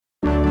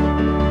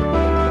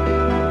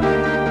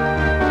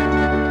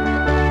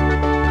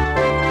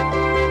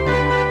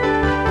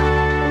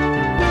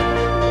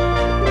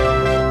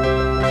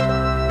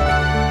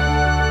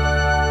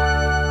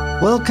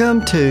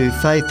Welcome to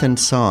Faith and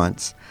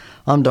Science.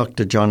 I'm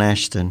Dr. John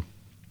Ashton.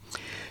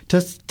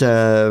 Just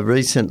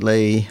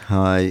recently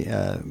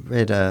I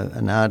read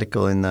an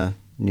article in the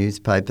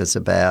newspapers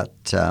about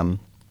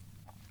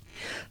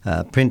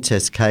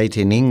Princess Kate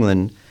in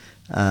England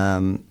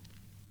having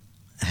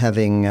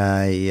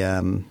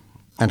and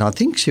I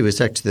think she was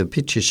actually, the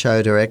picture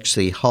showed her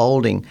actually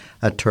holding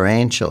a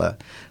tarantula,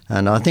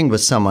 and I think it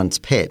was someone's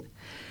pet.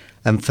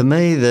 And for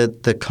me,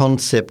 the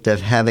concept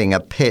of having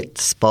a pet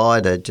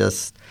spider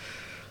just,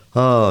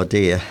 oh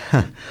dear.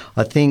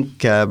 I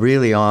think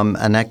really I'm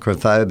an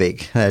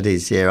acrophobic. That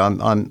is, yeah.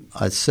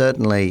 I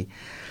certainly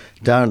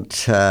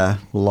don't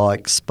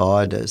like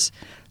spiders.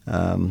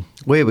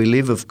 Where we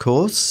live, of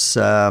course,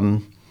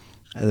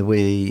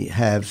 we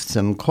have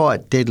some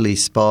quite deadly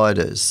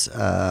spiders.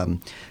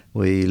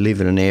 We live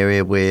in an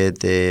area where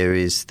there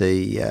is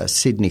the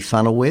Sydney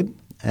funnel web,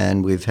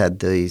 and we've had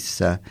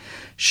these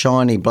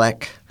shiny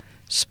black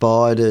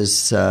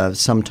spiders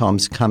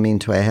sometimes come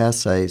into our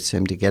house. They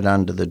seem to get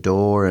under the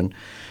door, and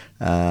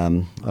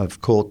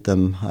I've caught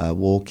them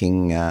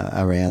walking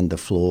around the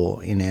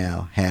floor in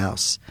our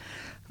house.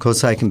 Of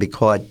course, they can be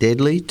quite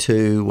deadly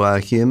to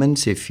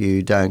humans if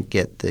you don't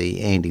get the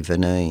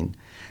antivenin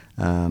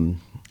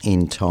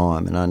in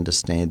time and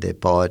understand their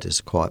bite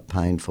is quite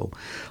painful.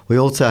 We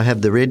also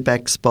have the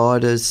redback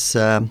spiders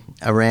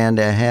around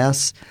our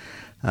house.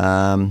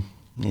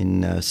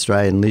 In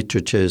Australian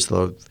literature, there's a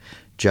lot of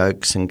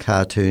jokes and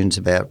cartoons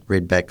about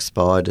redback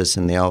spiders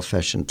and the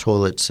old-fashioned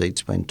toilet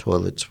seats when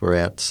toilets were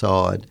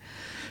outside,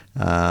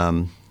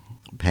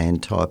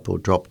 pan-type or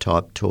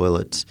drop-type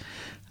toilets.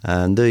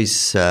 And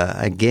these,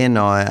 again,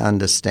 I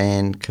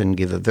understand can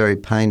give a very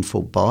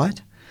painful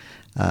bite.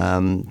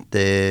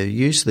 They're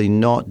usually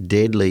not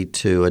deadly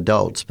to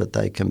adults, but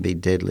they can be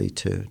deadly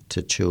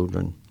to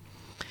children.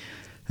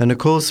 And, of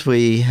course,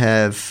 we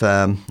have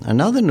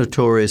another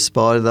notorious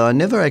spider that I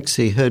never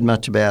actually heard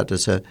much about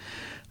as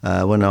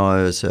when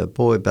I was a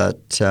boy,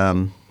 but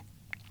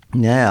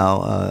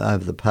now,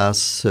 over the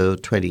past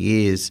 20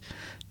 years,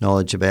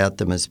 knowledge about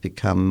them has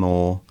become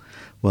more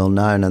well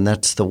known, and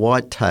that's the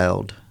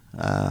white-tailed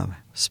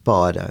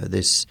spider.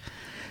 This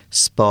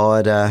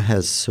spider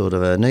has sort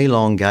of an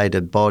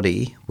elongated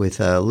body with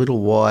a little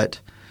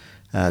white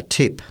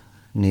tip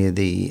near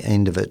the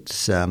end of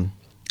its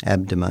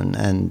abdomen,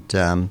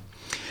 and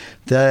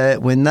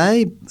when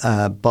they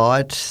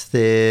bite,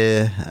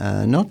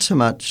 they're not so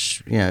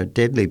much,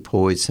 deadly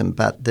poison,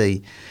 but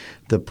the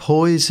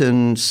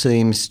poison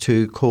seems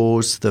to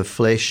cause the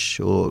flesh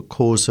or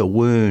cause a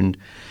wound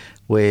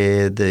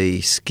where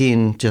the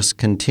skin just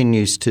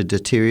continues to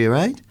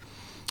deteriorate,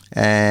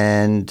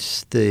 and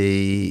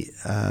the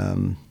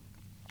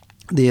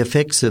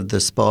effects of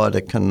the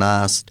spider can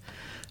last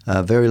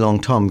a very long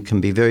time. It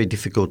can be very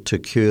difficult to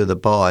cure the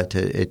bite.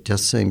 It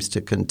just seems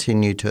to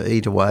continue to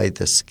eat away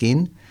the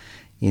skin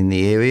in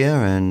the area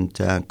and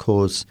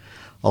cause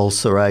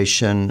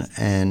ulceration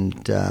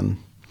and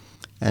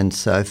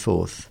so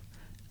forth.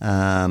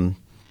 And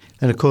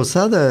of course,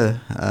 other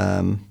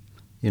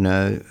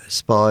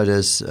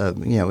spiders.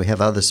 We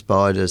have other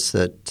spiders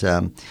that,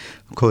 of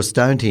course,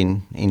 don't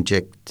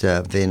inject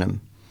venom.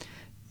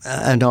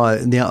 And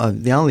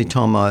the only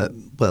time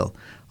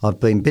I've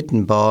been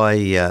bitten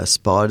by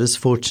spiders.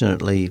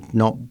 Fortunately,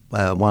 not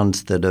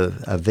ones that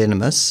are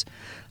venomous.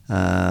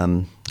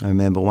 I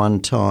remember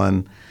one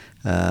time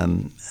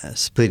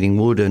splitting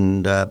wood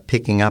and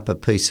picking up a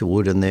piece of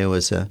wood, and there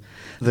was a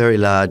very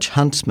large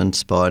huntsman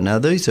spider. Now,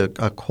 these are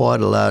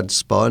quite a large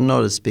spider,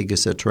 not as big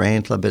as a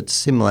tarantula, but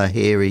similar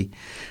hairy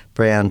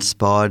brown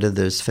spider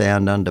that's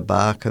found under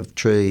bark of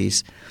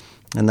trees.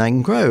 And they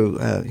can grow,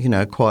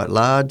 quite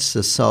large,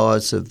 the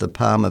size of the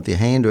palm of your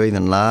hand or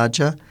even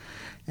larger.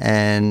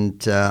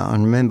 And I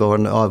remember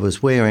when I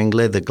was wearing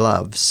leather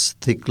gloves,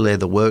 thick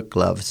leather work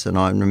gloves, and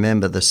I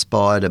remember the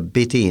spider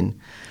bit in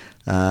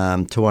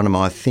to one of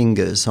my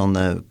fingers on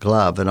the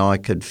glove, and I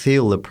could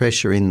feel the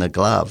pressure in the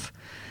glove.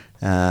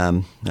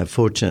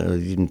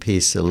 Unfortunately, it didn't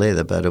pierce the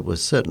leather, but it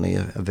was certainly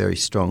a very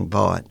strong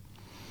bite.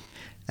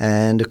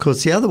 And, of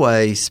course, the other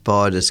way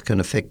spiders can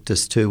affect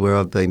us too, where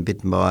I've been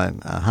bitten by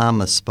a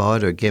harmless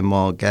spider, again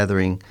while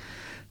gathering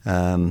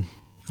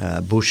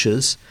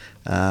bushes,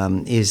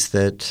 is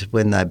that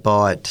when they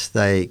bite,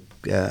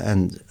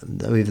 and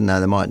even though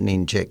they mightn't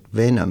inject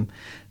venom,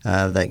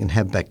 they can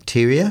have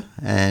bacteria,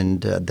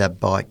 and that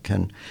bite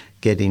can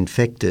get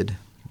infected.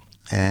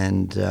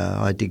 And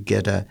I did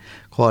get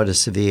quite a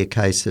severe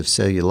case of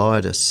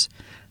cellulitis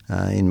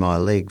in my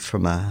leg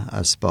from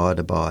a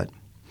spider bite.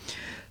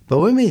 But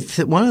when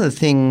one of the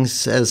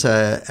things as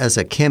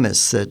a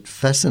chemist that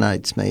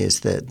fascinates me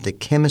is that the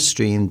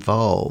chemistry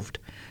involved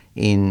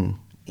in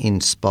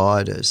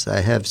spiders.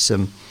 They have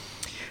some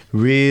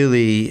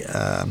really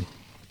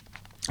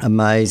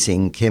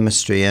amazing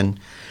chemistry, and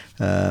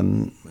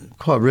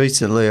quite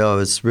recently I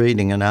was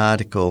reading an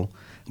article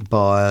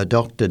by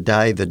Dr.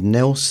 David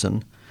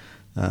Nelson.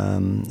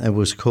 It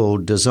was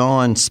called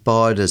Design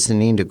Spiders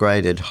and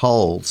Integrated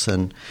Wholes,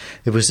 and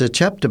it was a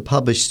chapter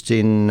published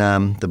in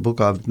the book,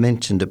 I've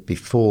mentioned it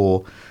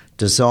before,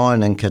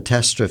 Design and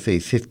Catastrophe,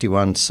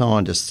 51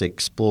 Scientists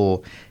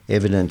Explore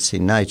Evidence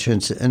in Nature.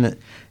 And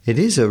it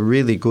is a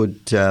really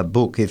good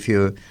book if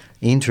you're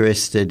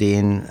interested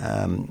in,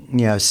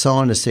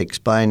 scientists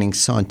explaining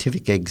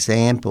scientific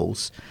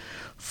examples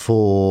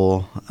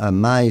for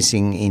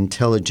amazing,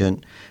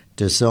 intelligent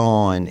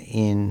design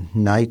in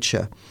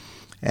nature.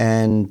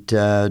 And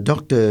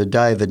Dr.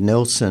 David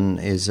Nelson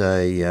is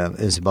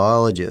a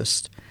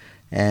biologist,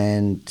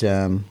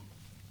 and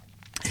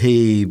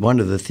one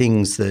of the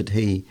things that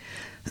he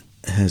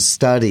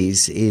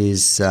studies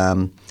is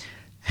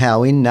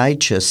how in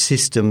nature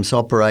systems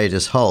operate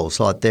as wholes,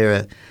 like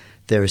there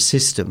are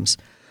systems.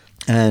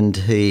 And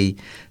he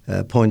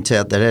points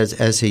out that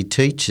as he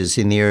teaches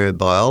in the area of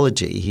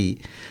biology,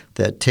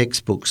 that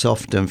textbooks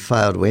often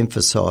fail to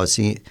emphasise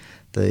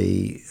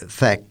the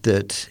fact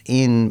that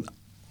in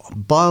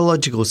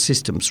biological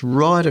systems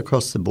right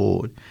across the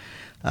board,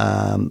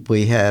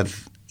 we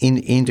have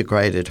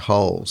integrated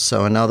wholes.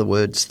 So in other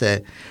words,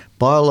 the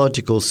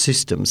biological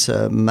systems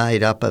are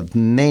made up of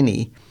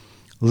many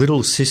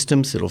little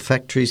systems, little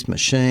factories,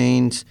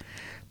 machines,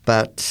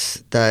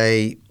 but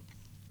they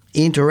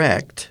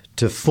interact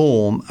to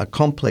form a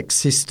complex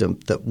system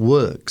that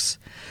works.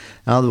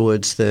 In other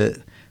words,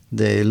 the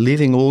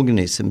living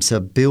organisms are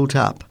built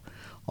up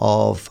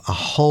of a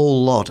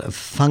whole lot of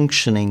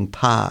functioning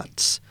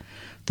parts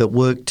that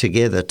work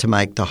together to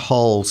make the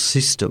whole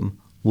system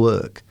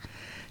work.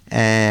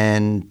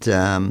 And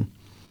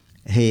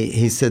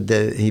he said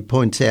that he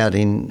points out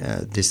in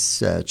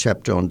this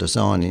chapter on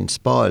design in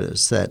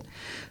spiders that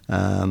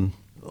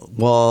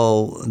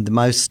while the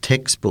most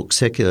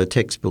secular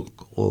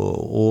textbook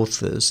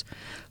authors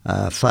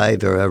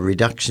favour a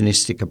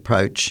reductionistic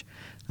approach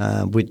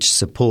which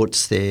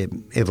supports their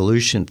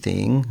evolution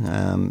thing,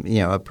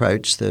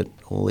 approach that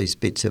all these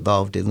bits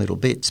evolved in little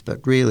bits, but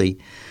really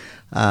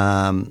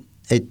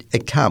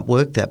it can't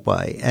work that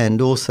way.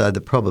 And also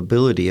the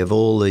probability of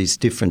all these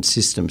different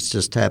systems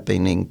just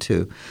happening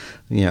to,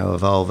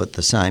 evolve at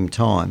the same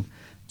time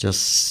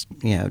just,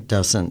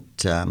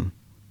 doesn't,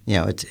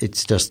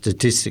 it's just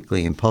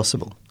statistically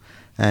impossible.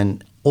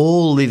 And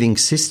all living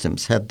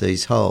systems have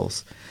these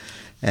holes.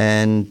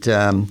 And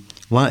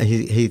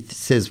he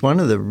says one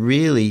of the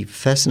really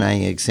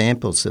fascinating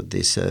examples of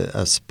this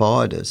are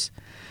spiders.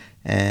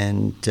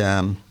 And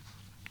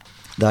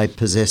they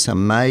possess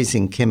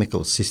amazing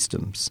chemical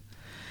systems.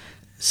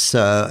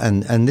 So,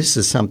 and this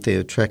is something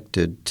that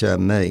attracted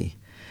me.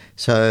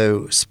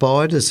 So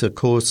spiders, of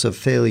course, are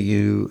fairly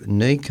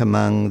unique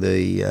among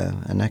the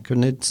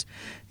arachnids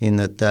in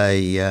that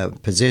they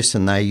possess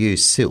and they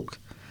use silk.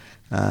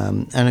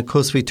 And of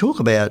course, we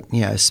talk about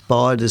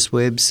spiders'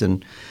 webs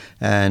and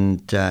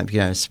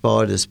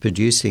spiders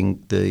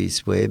producing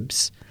these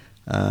webs,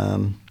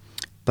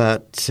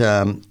 but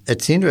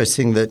it's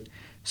interesting that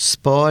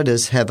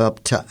spiders have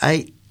up to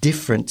 8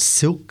 different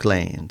silk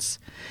glands,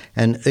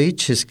 and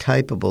each is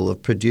capable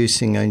of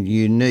producing a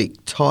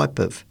unique type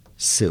of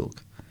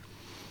silk.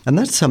 And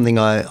that's something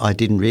I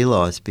didn't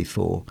realise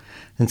before.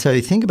 And so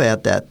you think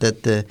about that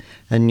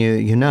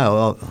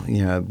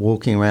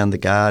walking around the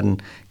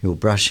garden, you'll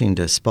brush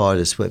into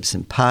spiders' webs,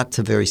 and parts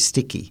are very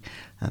sticky,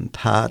 and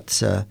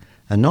parts are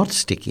not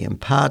sticky,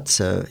 and parts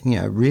are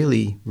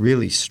really,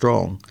 really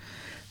strong.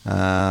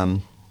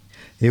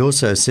 He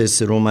also says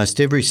that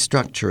almost every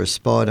structure a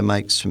spider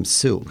makes from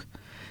silk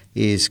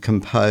is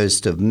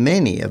composed of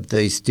many of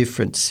these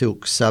different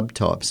silk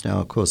subtypes. Now,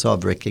 of course,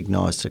 I've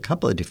recognised a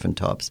couple of different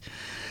types,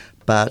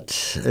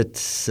 but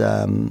it's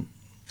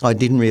I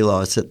didn't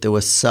realise that there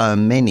were so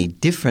many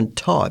different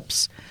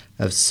types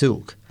of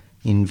silk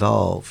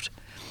involved.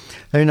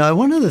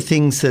 One of the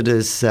things that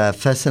has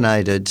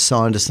fascinated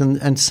scientists,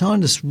 and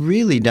scientists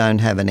really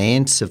don't have an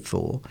answer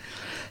for,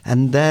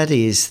 and that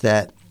is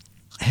that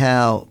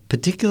how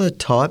particular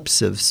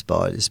types of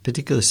spiders,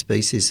 particular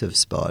species of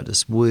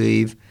spiders,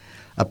 weave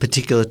a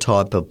particular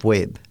type of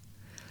web.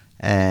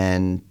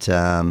 And,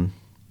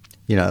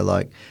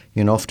 like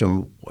you can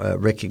often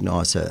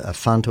recognise a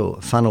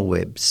funnel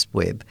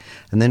web.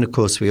 And then, of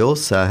course, we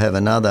also have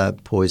another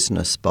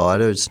poisonous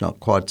spider. It's not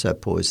quite so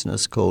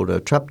poisonous, called a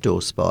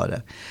trapdoor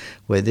spider,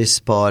 where this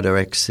spider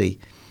actually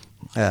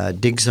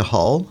digs a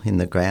hole in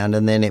the ground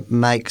and then it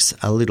makes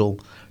a little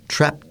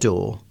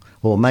trapdoor,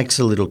 or makes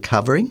a little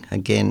covering,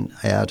 again,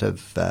 out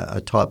of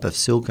a type of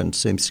silk, and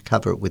seems to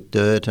cover it with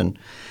dirt and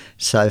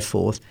so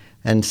forth.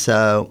 And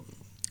so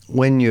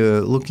when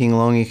you're looking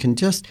along, you can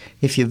just,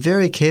 if you're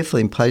very careful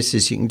in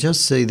places, you can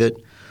just see that,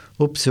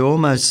 it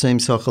almost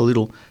seems like a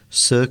little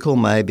circle,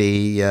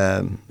 maybe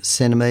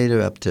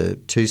centimetre up to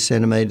 2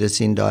 centimetres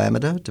in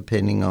diameter,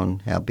 depending on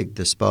how big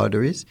the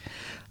spider is.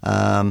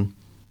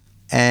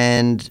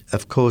 And,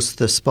 of course,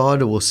 the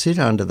spider will sit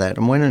under that.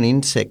 And when an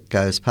insect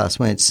goes past,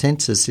 when it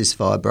senses this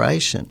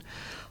vibration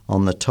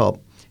on the top,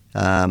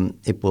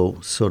 it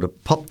will sort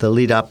of pop the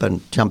lid up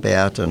and jump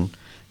out and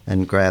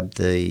grab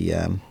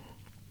the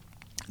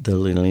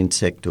little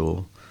insect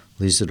or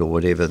lizard or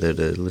whatever, that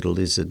a little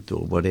lizard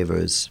or whatever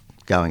is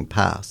going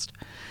past.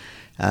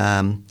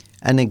 And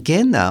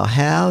again, though,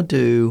 how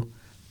do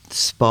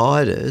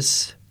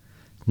spiders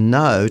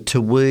know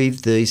to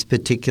weave these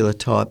particular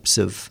types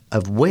of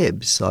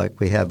webs. Like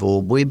we have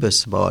all Weber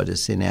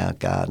spiders in our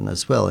garden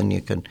as well, and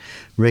you can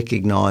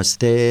recognise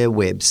their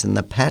webs and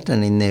the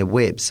pattern in their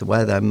webs, the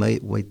way they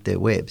meet with their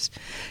webs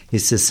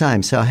is the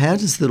same. So how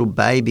does little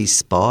baby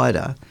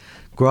spider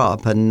grow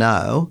up and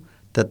know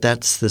that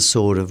that's the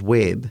sort of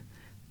web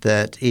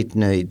that it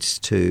needs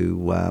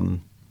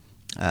to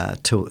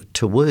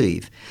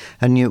weave?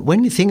 And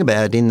when you think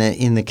about it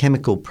in the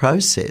chemical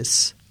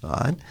process,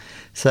 right?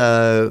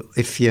 So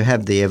if you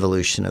have the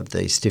evolution of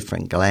these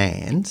different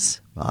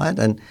glands, right,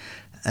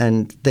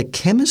 and the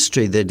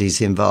chemistry that is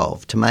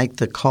involved to make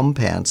the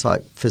compounds,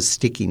 like for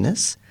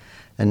stickiness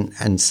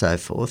and so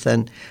forth,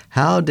 and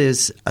how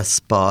does a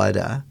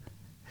spider,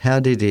 how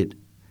did it,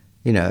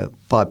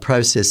 by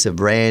process of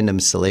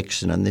random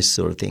selection and this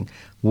sort of thing,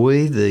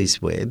 weave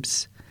these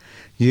webs,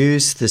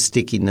 use the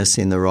stickiness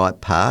in the right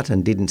part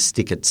and didn't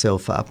stick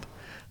itself up,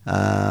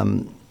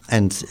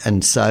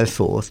 and so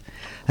forth,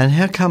 and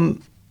how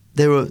come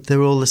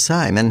they're all the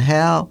same? And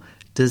how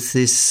does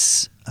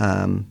this,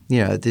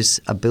 this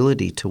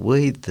ability to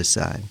weave the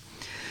same?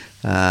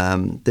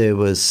 There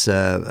was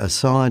a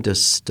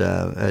scientist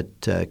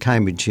at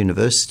Cambridge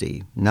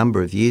University a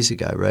number of years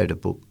ago wrote a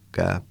book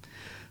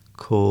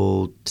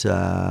called,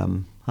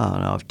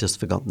 I've just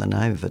forgotten the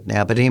name of it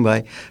now. But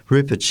anyway,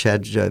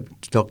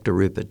 Dr.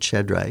 Rupert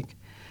Sheldrake,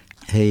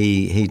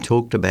 he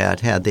talked about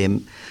how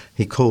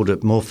he called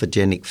it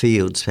morphogenic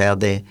fields, how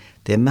there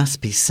must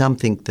be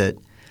something that,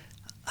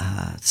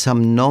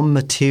 some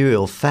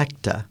non-material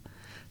factor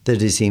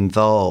that is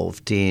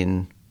involved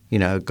in,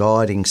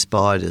 guiding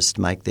spiders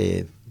to make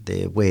their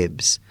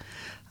webs.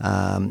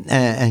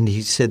 And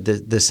he said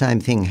the same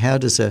thing. How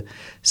does the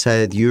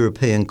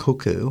European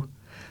cuckoo,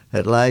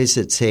 it lays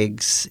its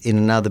eggs in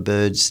another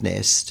bird's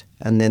nest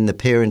and then the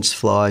parents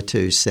fly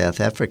to South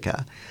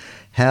Africa?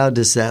 How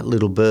does that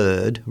little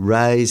bird,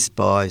 raised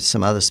by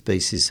some other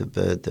species of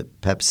bird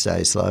that perhaps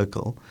stays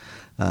local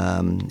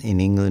in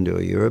England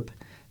or Europe,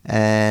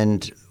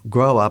 and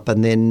grow up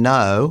and then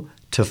know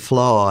to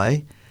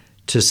fly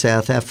to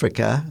South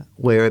Africa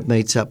where it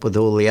meets up with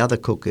all the other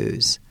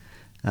cuckoos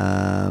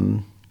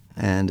and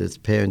its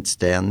parents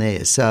down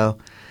there? So,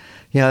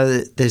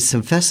 there's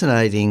some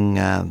fascinating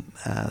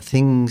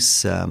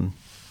things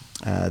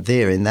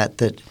there in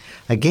that,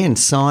 again,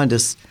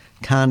 scientists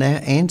can't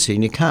answer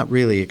and you can't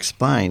really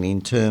explain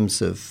in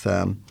terms of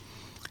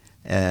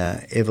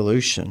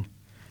evolution.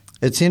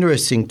 It's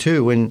interesting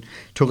too when you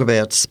talk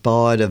about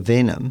spider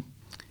venom,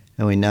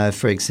 and we know,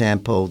 for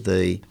example,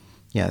 the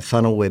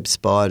funnel web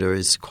spider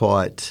is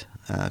quite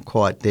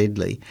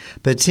deadly.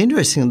 But it's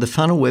interesting, the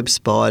funnel web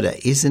spider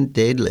isn't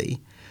deadly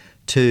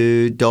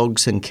to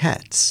dogs and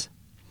cats.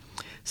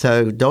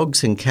 So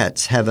dogs and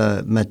cats have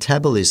a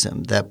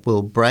metabolism that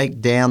will break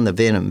down the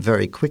venom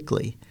very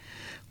quickly,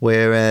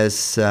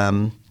 whereas,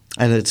 and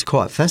it's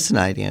quite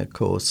fascinating, of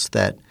course,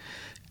 that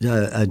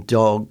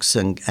dogs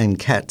and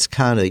cats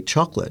can't eat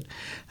chocolate.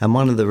 And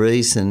one of the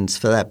reasons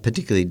for that,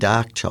 particularly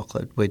dark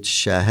chocolate,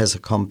 which has a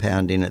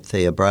compound in it,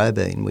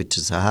 theobromine, which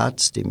is a heart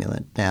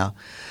stimulant. Now,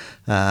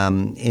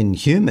 in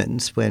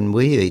humans, when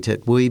we eat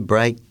it, we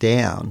break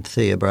down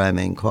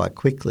theobromine quite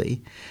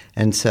quickly,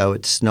 and so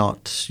it's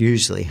not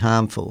usually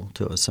harmful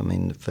to us. I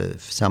mean, for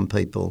some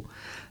people,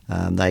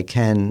 they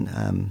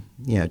can,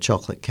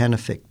 chocolate can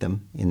affect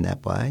them in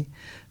that way,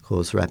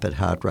 cause rapid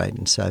heart rate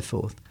and so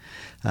forth.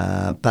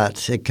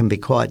 But it can be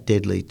quite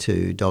deadly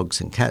to dogs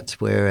and cats,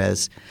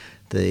 whereas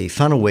the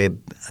funnel web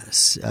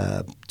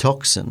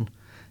toxin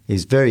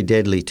is very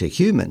deadly to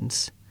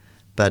humans,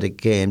 but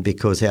again,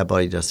 because our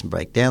body doesn't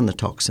break down the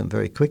toxin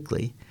very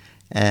quickly,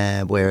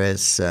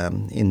 whereas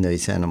in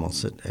these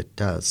animals it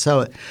does.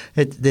 So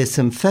there's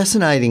some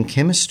fascinating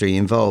chemistry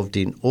involved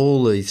in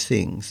all these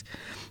things.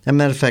 As a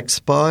matter of fact,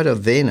 spider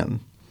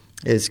venom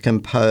is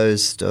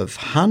composed of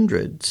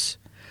hundreds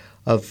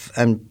of,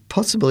 and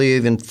possibly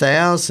even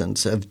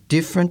thousands of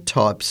different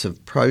types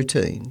of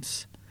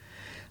proteins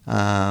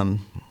and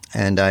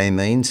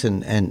amines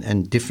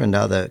and different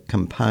other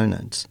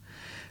components.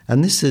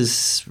 And this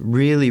is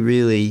really,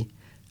 really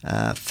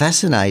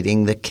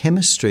fascinating, the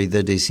chemistry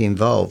that is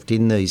involved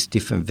in these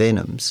different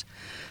venoms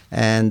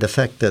and the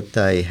fact that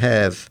they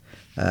have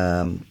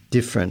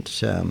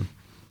different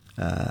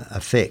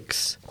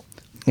effects.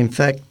 In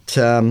fact,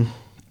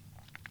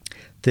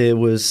 there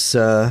was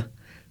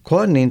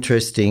quite an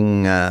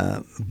interesting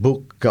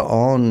book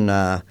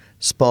on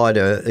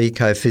spider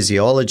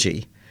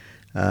ecophysiology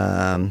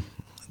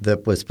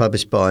that was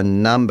published by a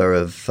number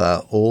of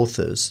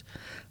authors.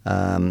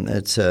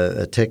 It's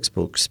a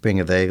textbook, Spring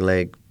of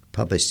Egg,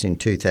 published in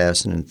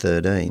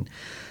 2013.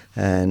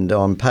 And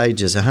on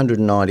pages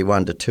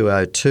 191 to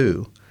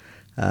 202,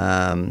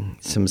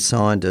 some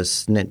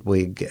scientists,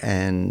 Netwig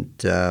and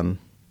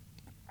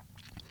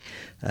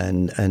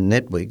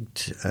Netwig,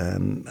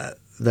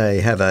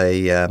 they have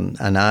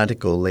an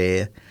article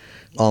there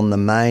on the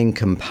main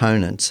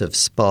components of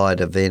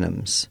spider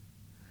venoms.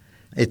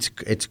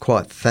 It's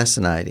quite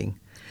fascinating.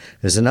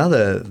 There's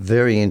another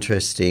very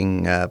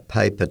interesting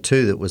paper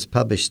too that was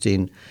published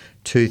in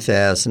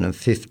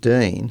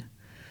 2015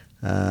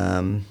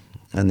 and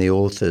the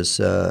authors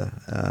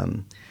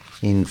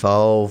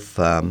involve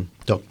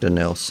Dr.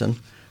 Nelson,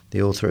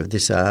 the author of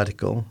this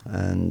article,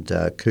 and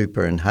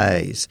Cooper and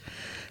Hayes.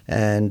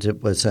 And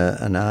it was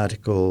an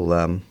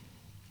article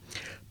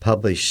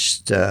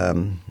published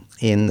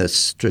in the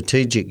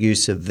Strategic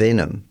Use of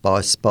Venom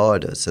by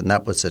Spiders, and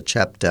that was a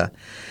chapter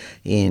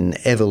in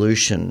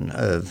evolution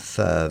of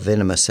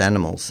venomous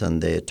animals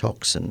and their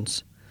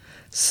toxins.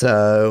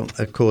 So,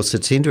 of course,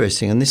 it's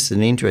interesting, and this is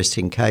an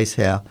interesting case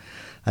how,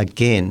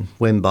 again,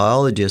 when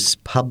biologists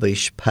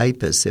publish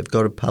papers, they've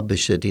got to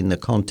publish it in the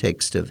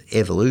context of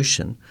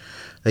evolution,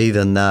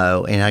 even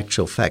though, in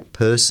actual fact,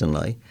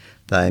 personally,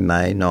 they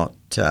may not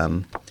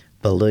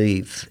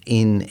believe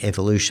in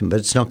evolution, but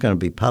it's not going to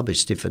be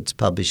published if it's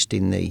published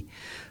in the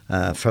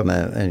from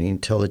an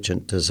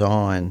intelligent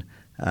design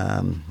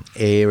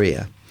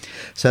area.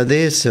 So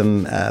there's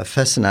some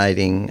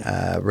fascinating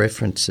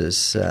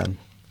references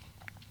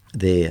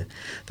there.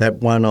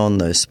 That one on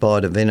the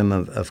spider venom,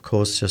 of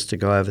course, just to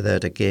go over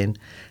that again,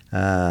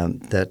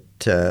 that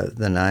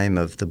the name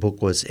of the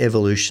book was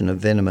Evolution of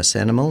Venomous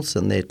Animals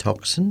and Their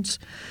Toxins,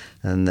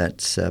 and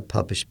that's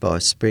published by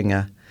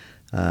Springer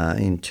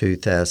in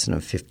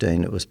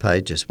 2015. It was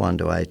pages 1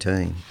 to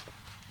 18.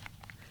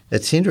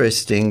 It's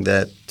interesting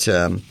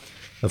that,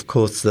 of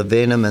course, the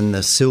venom and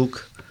the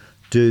silk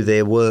do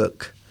their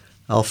work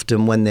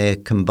often when they're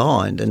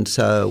combined, and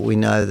so we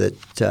know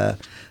that,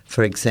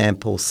 for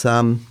example,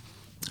 some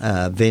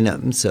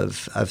venoms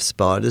of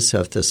spiders,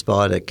 so if the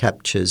spider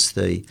captures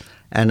the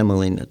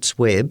animal in its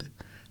web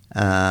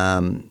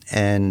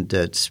and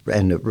it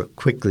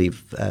quickly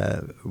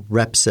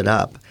wraps it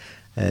up,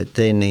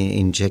 then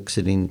injects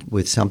it in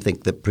with something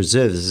that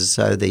preserves it.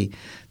 So the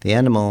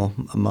animal,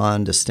 I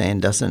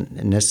understand,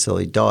 doesn't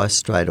necessarily die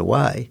straight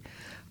away,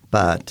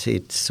 but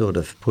it's sort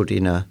of put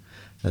in a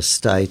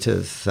state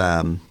of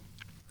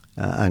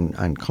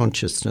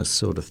unconsciousness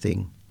sort of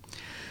thing.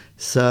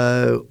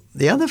 So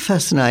the other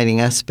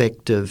fascinating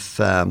aspect of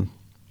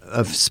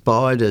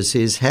spiders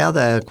is how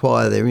they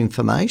acquire their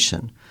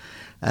information,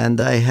 and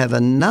they have a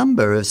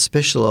number of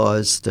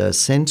specialised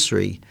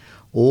sensory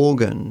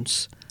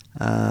organs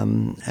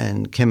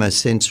and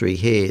chemosensory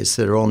hairs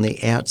that are on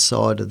the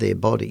outside of their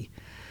body.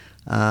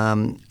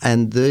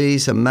 And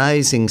these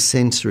amazing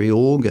sensory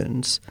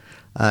organs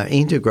are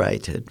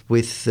integrated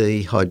with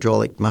the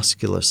hydraulic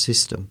muscular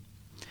system.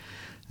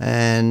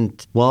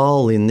 And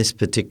while in this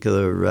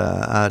particular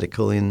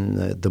article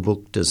in the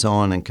book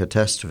Design and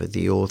Catastrophe,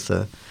 the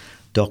author,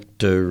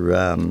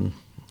 Dr.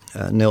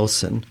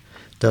 Nelson,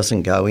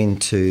 doesn't go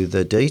into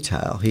the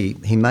detail,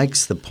 he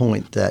makes the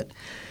point that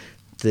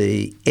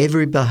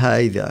every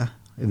behaviour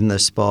in the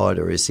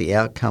spider is the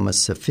outcome of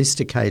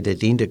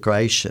sophisticated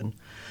integration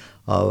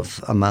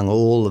among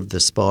all of the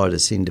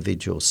spider's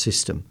individual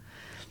system.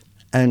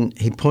 And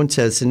he points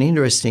out it's an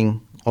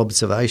interesting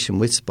observation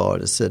with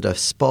spiders that a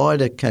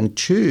spider can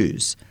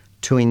choose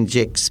to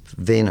inject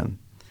venom.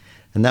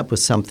 And that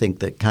was something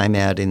that came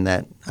out in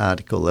that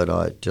article that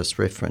I just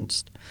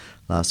referenced,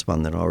 last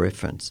one that I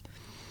referenced.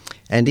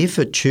 And if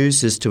it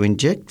chooses to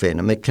inject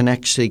venom, it can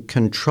actually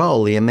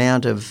control the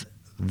amount of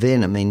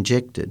venom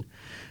injected,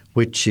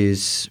 which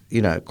is,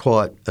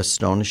 quite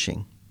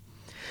astonishing.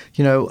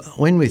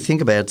 When we think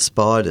about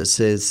spiders,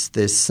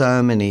 there's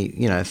so many,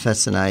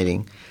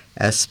 fascinating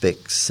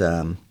aspects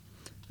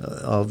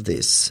of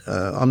this.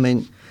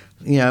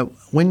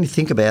 when you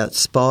think about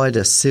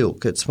spider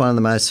silk, it's one of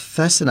the most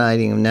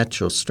fascinating of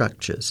natural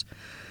structures.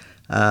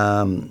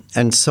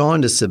 And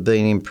scientists have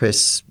been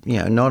impressed,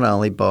 not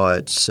only by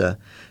its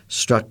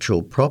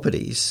structural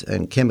properties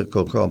and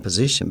chemical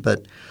composition,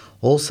 but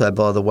also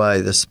by the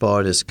way the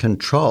spiders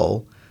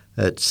control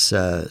its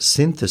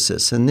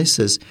synthesis. And this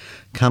has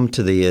come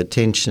to the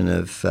attention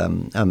of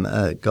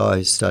a guy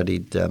who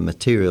studied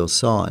material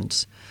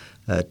science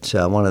at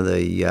one of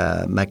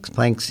the Max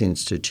Planck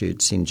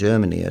Institutes in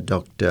Germany, a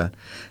Dr.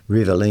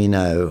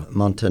 Rivellino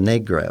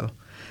Montenegro.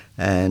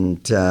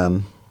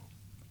 And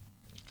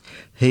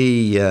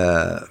he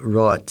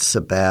writes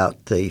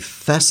about the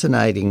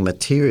fascinating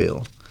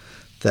material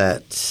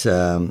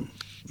that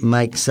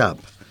makes up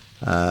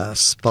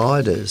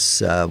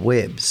spiders'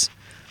 webs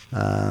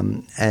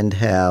and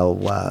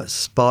how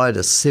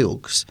spider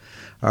silks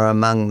are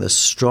among the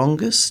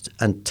strongest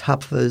and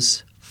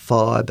toughest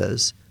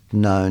fibres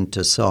known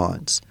to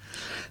science.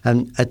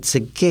 And it's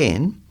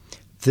again,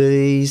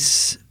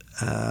 these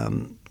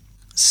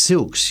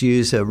silks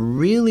use a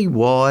really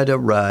wide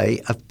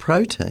array of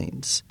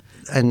proteins.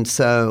 And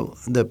so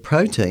the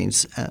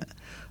proteins, are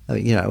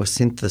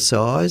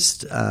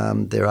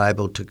synthesised. They're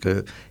able to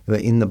go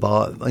in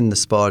the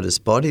spider's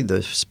body.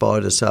 The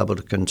spider's able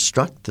to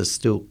construct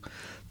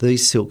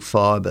these silk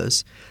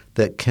fibres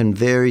that can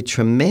vary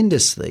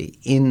tremendously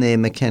in their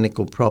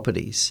mechanical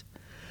properties,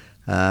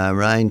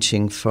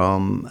 ranging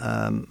from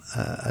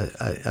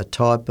a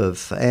type of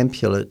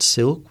ampullate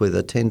silk with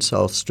a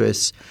tensile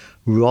stress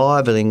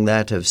rivaling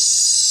that of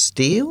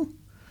steel,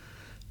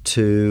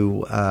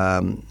 to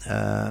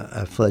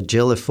a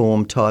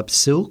flagelliform type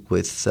silk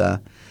with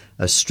a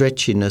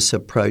stretchiness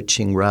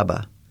approaching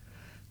rubber.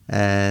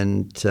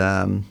 And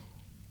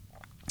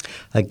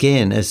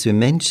again, as we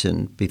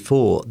mentioned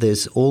before,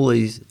 there's all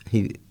these,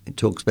 he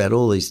talks about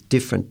all these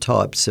different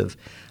types of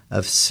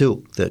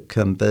silk that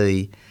can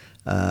be,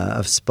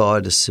 of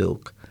spider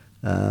silk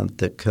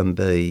that can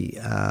be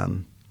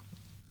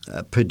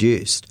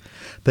produced.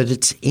 But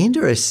it's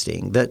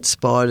interesting that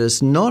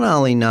spiders not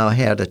only know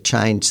how to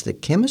change the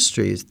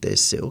chemistry of their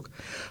silk,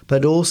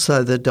 but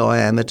also the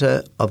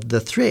diameter of the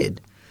thread.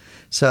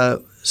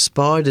 So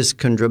spiders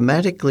can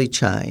dramatically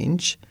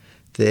change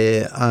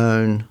their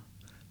own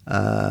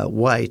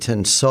weight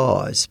and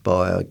size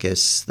by, I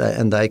guess,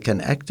 and they can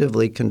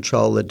actively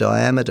control the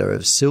diameter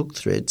of silk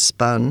thread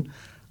spun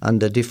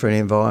under different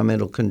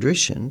environmental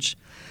conditions,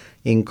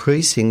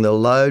 increasing the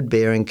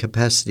load-bearing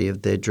capacity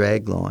of their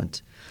drag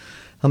lines.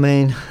 I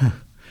mean,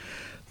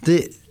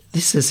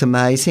 this is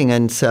amazing,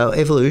 and so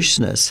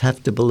evolutionists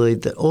have to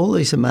believe that all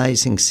these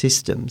amazing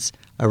systems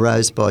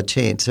arose by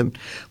chance. And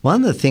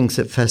one of the things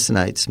that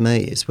fascinates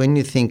me is when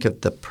you think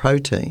of the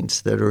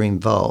proteins that are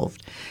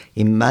involved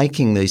in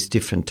making these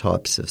different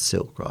types of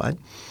silk, right?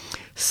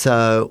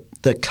 So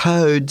the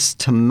codes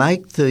to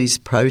make these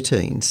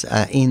proteins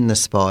are in the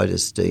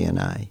spider's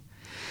DNA.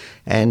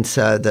 And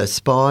so the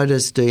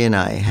spider's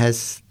DNA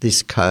has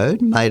this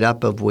code made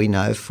up of, we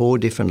know, 4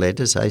 different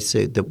letters,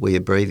 AC, that we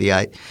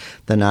abbreviate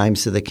the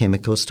names of the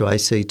chemicals to A,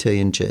 C,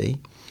 T and G.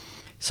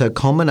 So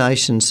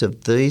combinations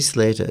of these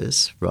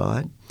letters,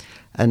 right,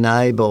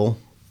 enable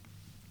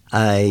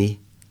when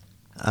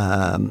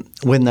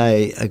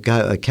they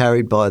are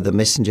carried by the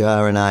messenger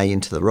RNA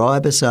into the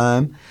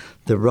ribosome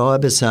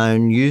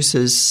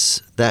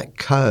uses that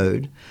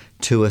code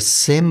to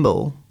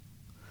assemble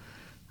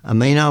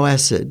amino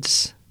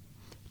acids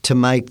to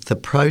make the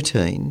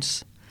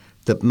proteins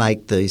that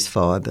make these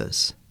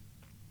fibres.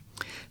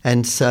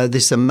 And so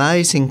this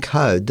amazing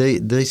code,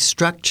 the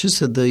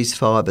structures of these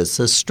fibres,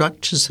 the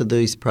structures of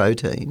these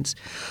proteins,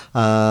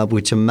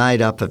 which are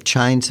made up of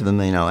chains of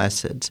amino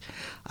acids,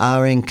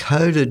 are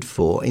encoded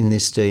for in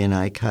this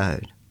DNA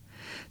code.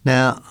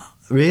 Now,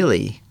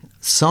 really,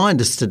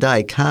 scientists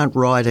today can't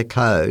write a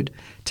code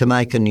to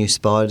make a new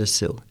spider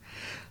silk.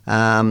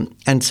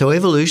 And so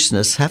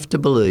evolutionists have to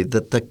believe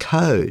that the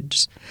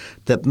codes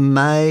that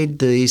made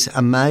these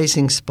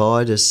amazing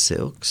spider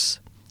silks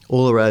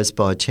all arose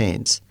by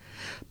chance.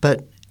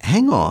 But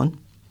hang on,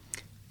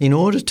 in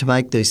order to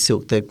make these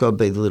silk, they've got to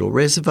be the little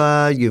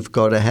reservoir, you've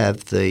got to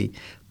have the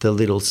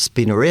little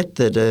spinneret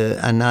that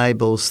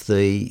enables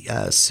the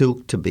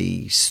silk to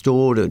be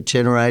stored or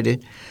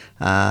generated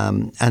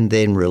and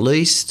then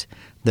released,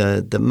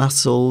 the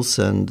muscles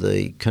and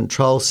the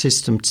control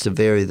systems to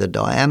vary the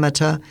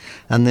diameter,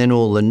 and then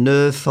all the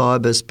nerve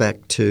fibres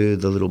back to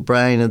the little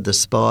brain of the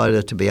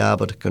spider to be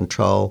able to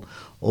control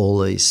all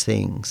these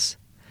things.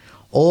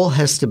 All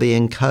has to be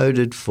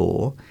encoded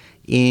for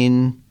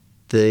in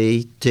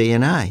the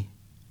DNA,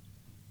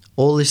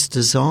 all this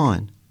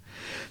design.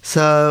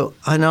 So,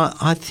 and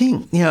I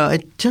think,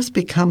 it just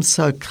becomes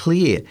so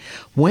clear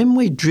when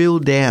we drill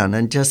down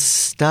and just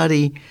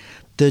study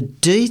the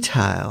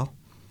detail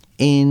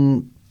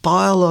in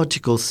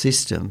biological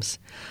systems,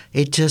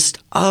 it just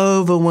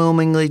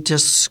overwhelmingly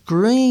just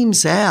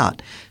screams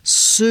out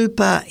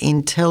super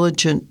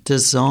intelligent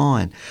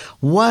design,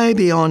 way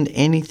beyond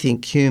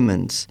anything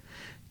humans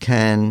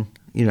can,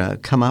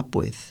 come up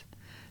with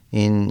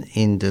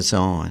in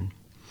design.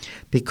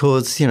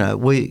 Because,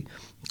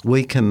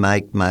 we can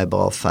make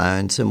mobile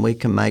phones and we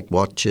can make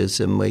watches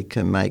and we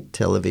can make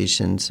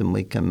televisions and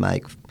we can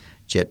make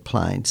jet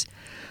planes,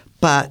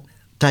 but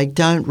they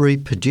don't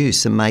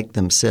reproduce and make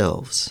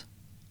themselves.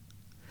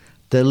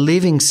 The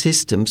living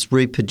systems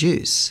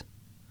reproduce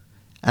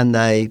and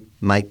they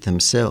make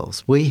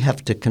themselves. We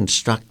have to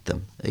construct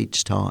them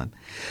each time.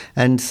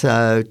 And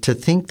so to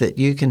think that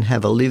you can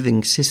have a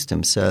living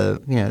system, so,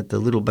 the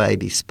little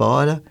baby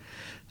spider,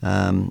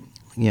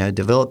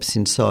 develops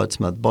inside its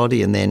mother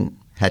body and then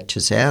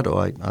hatches out,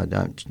 or I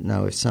don't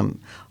know if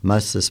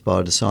most of the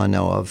spiders I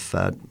know of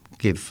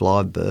give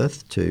live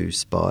birth to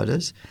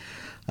spiders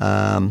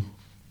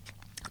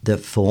that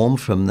form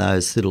from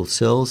those little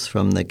cells,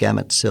 from the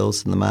gamete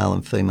cells in the male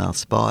and female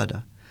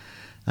spider,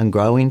 and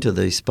grow into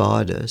these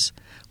spiders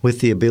with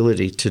the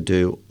ability to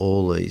do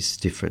all these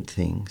different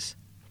things.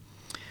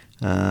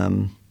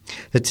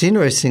 It's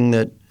interesting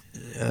that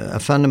a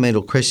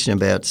fundamental question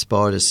about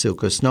spider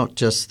silk is not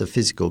just the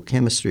physical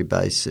chemistry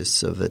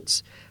basis of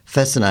its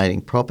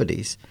fascinating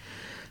properties,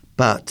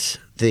 but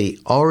the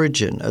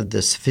origin of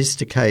the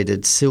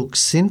sophisticated silk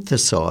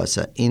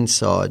synthesizer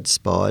inside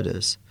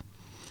spiders,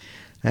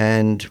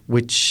 and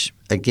which,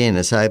 again,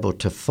 is able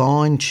to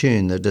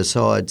fine-tune the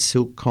desired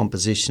silk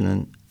composition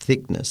and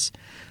thickness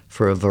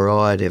for a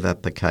variety of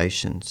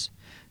applications.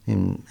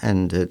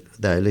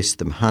 They list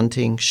them: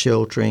 hunting,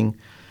 sheltering,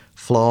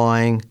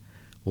 flying,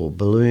 or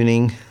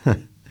ballooning.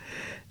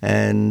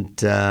 And,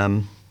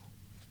 so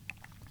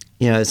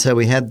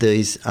we have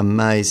these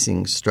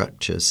amazing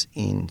structures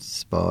in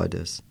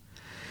spiders.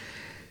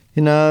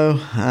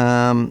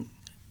 The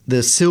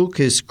silk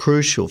is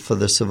crucial for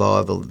the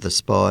survival of the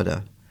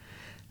spider.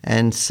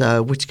 And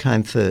so which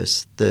came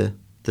first, the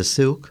the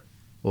silk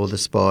or the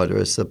spider,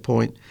 is the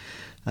point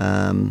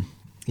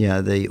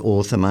the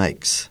author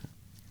makes.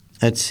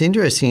 It's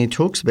interesting, he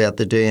talks about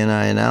the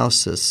DNA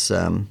analysis.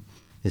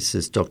 This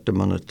is Dr.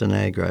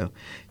 Montenegro.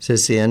 He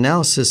says the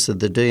analysis of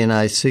the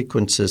DNA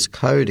sequences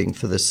coding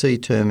for the C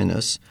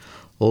terminus,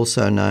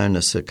 also known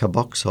as the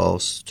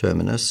carboxyl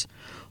terminus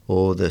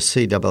or the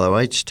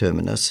COOH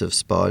terminus of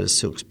spider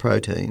silk's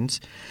proteins,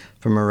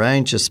 from a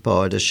range of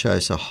spiders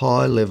shows a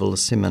high level of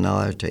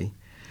similarity,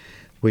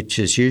 which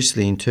is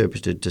usually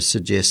interpreted to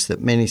suggest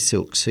that many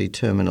silk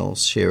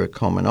C-terminals share a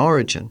common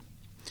origin.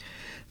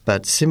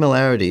 But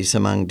similarities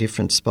among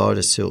different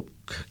spider silk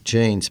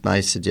genes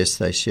may suggest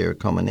they share a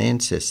common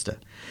ancestor,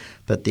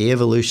 but the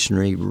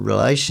evolutionary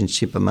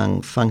relationship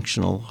among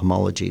functional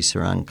homologies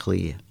are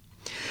unclear.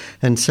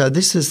 And so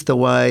this is the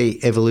way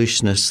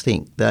evolutionists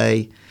think.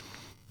 They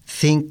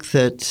think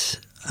that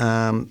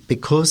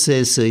because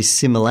there's these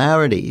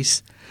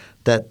similarities,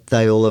 that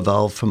they all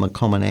evolved from a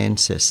common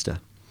ancestor.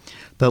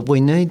 But we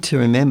need to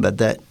remember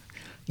that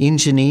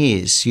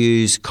engineers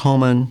use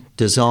common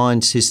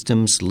design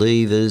systems,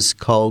 levers,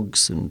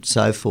 cogs and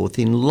so forth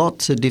in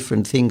lots of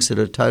different things that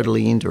are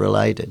totally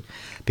interrelated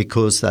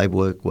because they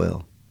work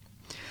well.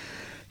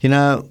 You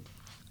know,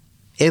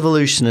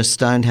 evolutionists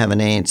don't have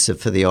an answer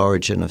for the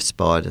origin of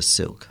spider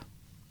silk.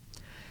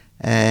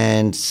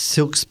 And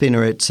silk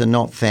spinnerets are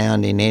not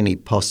found in any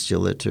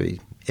postulatory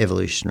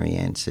evolutionary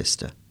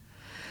ancestor.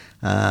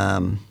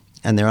 And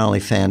they're only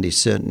found in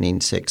certain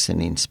insects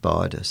and in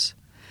spiders.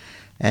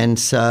 And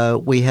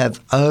so we have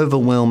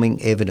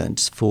overwhelming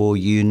evidence for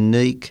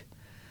unique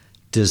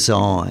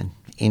design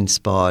in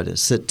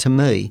spiders that to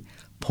me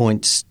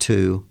points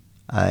to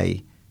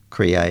a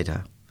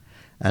creator,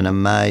 an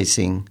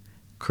amazing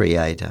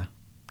creator,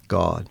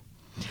 God.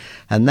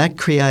 And that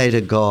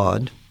creator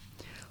God,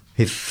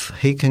 if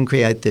he can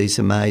create these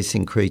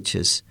amazing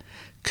creatures,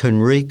 can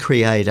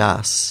recreate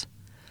us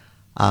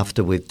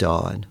after we've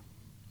died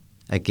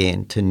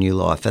again to new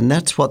life. And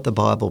that's what the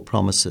Bible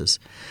promises,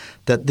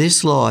 that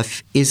this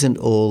life isn't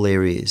all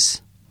there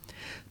is,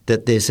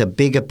 that there's a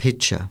bigger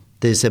picture.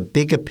 There's a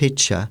bigger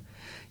picture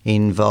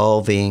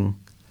involving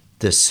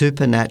the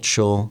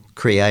supernatural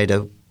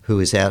creator who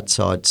is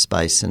outside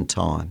space and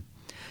time,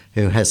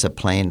 who has a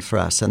plan for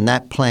us. And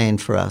that plan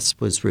for us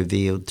was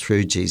revealed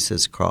through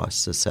Jesus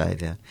Christ, the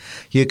Saviour.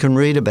 You can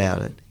read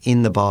about it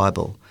in the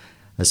Bible,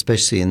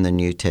 especially in the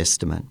New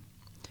Testament.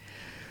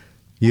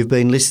 You've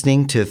been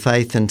listening to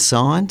Faith and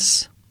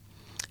Science.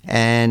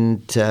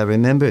 And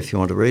remember, if you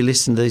want to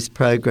re-listen to these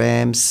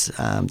programs,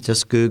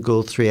 just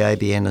Google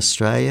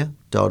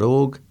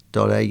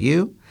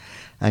 3abnaustralia.org.au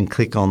and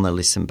click on the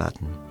listen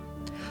button.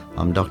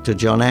 I'm Dr.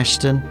 John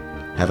Ashton.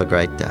 Have a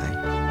great day.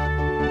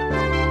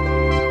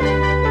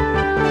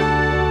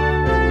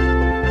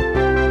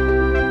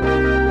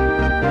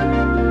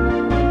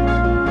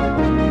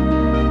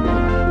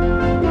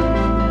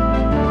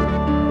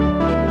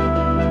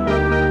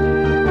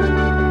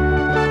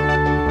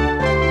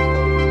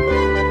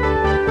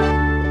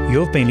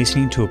 You've been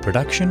listening to a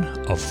production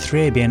of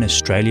 3ABN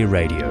Australia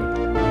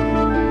Radio.